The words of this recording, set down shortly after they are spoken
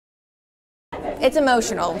It's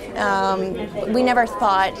emotional. We never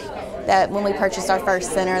thought that when we purchased our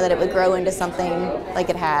first center that it would grow into something like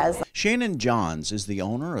it has. Shannon Johns is the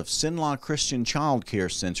owner of Cenla Christian Child Care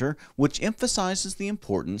Center, which emphasizes the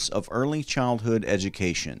importance of early childhood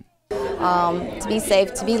education. To be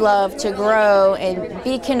safe, to be loved, to grow, and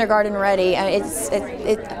be kindergarten ready.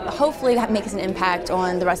 It hopefully makes an impact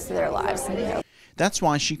on the rest of their lives. That's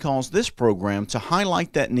why she calls this program to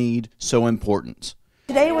highlight that need so important.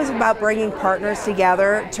 Today was about bringing partners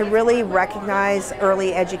together to really recognize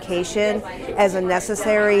early education as a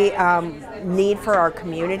necessary need for our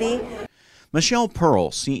community. Michelle Pearl,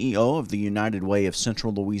 CEO of the United Way of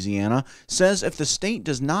Central Louisiana, says if the state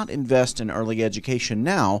does not invest in early education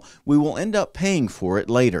now, we will end up paying for it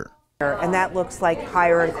later. And that looks like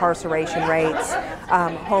higher incarceration rates,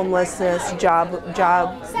 homelessness,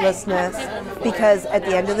 joblessness, because at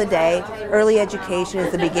the end of the day, early education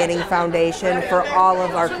is the beginning foundation for all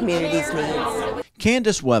of our community's needs.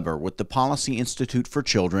 Candace Weber with the Policy Institute for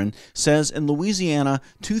Children says in Louisiana,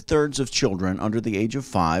 2/3 of children under the age of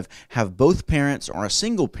 5 have both parents or a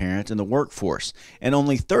single parent in the workforce, and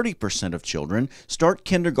only 30% of children start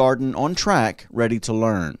kindergarten on track, ready to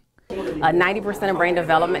learn. 90% of brain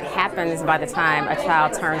development happens by the time a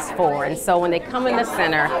child turns 4. And so when they come in the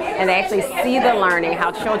center and they actually see the learning,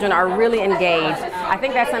 how children are really engaged, I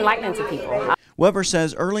think that's enlightening to people. Weber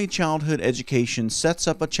says early childhood education sets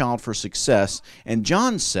up a child for success, and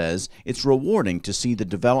John says it's rewarding to see the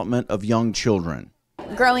development of young children.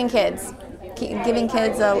 Growing kids, giving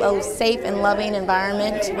kids a safe and loving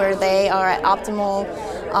environment where they are at optimal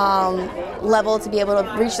level to be able to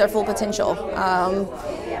reach their full potential.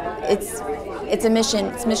 It's a mission.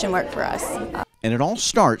 It's mission work for us. And it all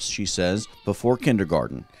starts, she says, before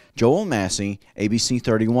kindergarten. Joel Massey, ABC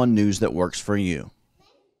 31 News that works for you.